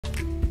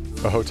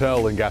A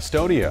hotel in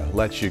Gastonia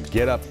lets you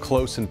get up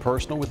close and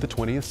personal with the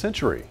 20th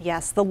century.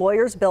 Yes, the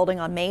Lawyers Building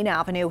on Main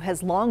Avenue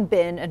has long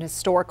been an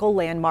historical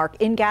landmark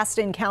in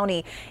Gaston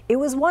County. It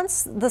was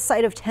once the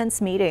site of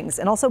tense meetings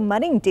and also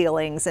money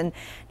dealings, and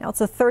now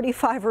it's a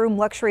 35-room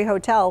luxury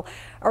hotel.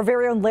 Our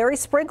very own Larry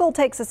Sprinkle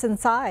takes us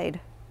inside.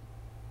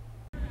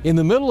 In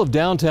the middle of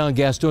downtown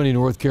Gastonia,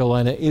 North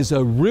Carolina, is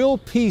a real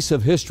piece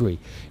of history.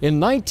 In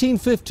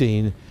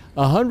 1915,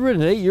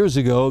 108 years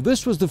ago,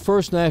 this was the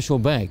First National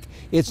Bank.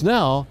 It's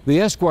now the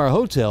Esquire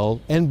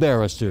Hotel and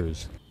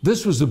Barristers.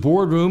 This was the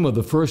boardroom of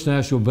the First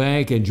National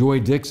Bank, and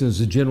Joy Dixon is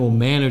the general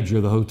manager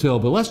of the hotel.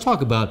 But let's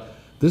talk about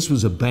this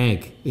was a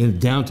bank in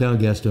downtown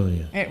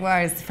Gastonia. It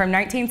was. From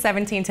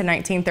 1917 to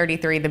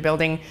 1933, the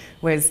building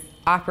was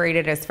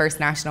operated as First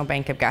National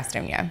Bank of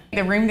Gastonia.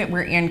 The room that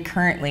we're in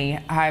currently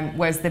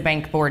was the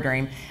bank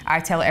boardroom. I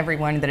tell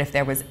everyone that if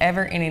there was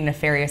ever any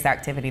nefarious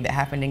activity that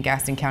happened in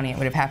Gaston County, it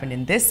would have happened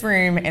in this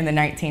room in the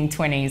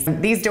 1920s.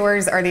 These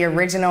doors are the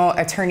original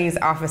attorney's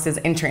offices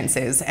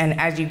entrances, and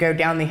as you go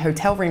down the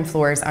hotel room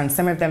floors, on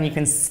some of them you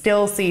can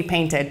still see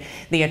painted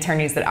the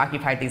attorneys that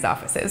occupied these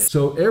offices.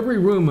 So every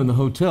room in the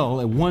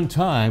hotel at one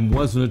time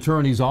was an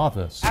attorney's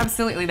office.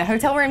 Absolutely. The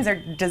hotel rooms are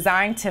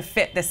designed to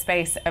fit the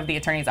space of the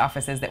attorney's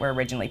offices that were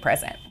originally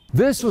present.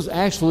 This was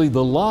actually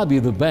the lobby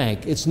of the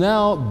bank. It's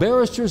now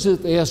Barristers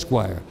at the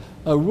Esquire,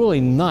 a really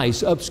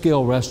nice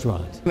upscale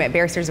restaurant. At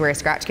Barristers, we're a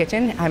scratch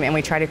kitchen, and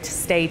we try to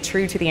stay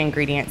true to the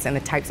ingredients and the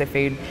types of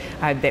food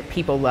that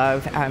people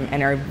love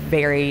and are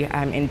very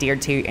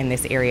endeared to in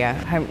this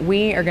area.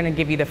 We are going to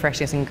give you the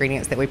freshest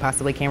ingredients that we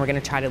possibly can. We're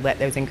going to try to let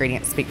those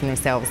ingredients speak for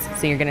themselves.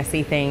 So you're going to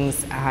see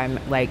things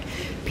like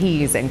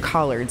peas and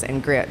collards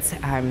and grits.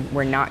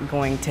 We're not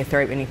going to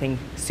throw anything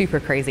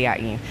super crazy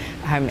at you.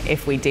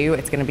 If we do,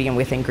 it's going to be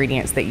with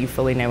ingredients that you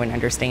fully know and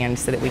understand,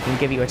 so that we can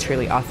give you a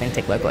truly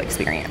authentic local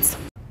experience.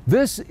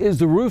 This is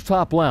the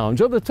rooftop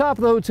lounge. On the top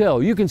of the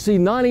hotel, you can see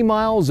 90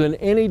 miles in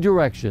any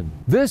direction.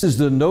 This is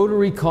the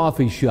Notary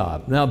Coffee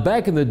Shop. Now,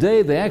 back in the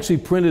day, they actually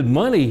printed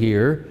money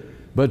here,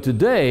 but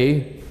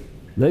today,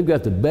 they've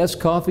got the best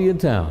coffee in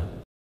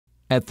town.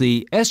 At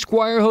the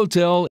Esquire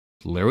Hotel,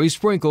 Larry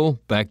Sprinkle,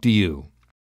 back to you.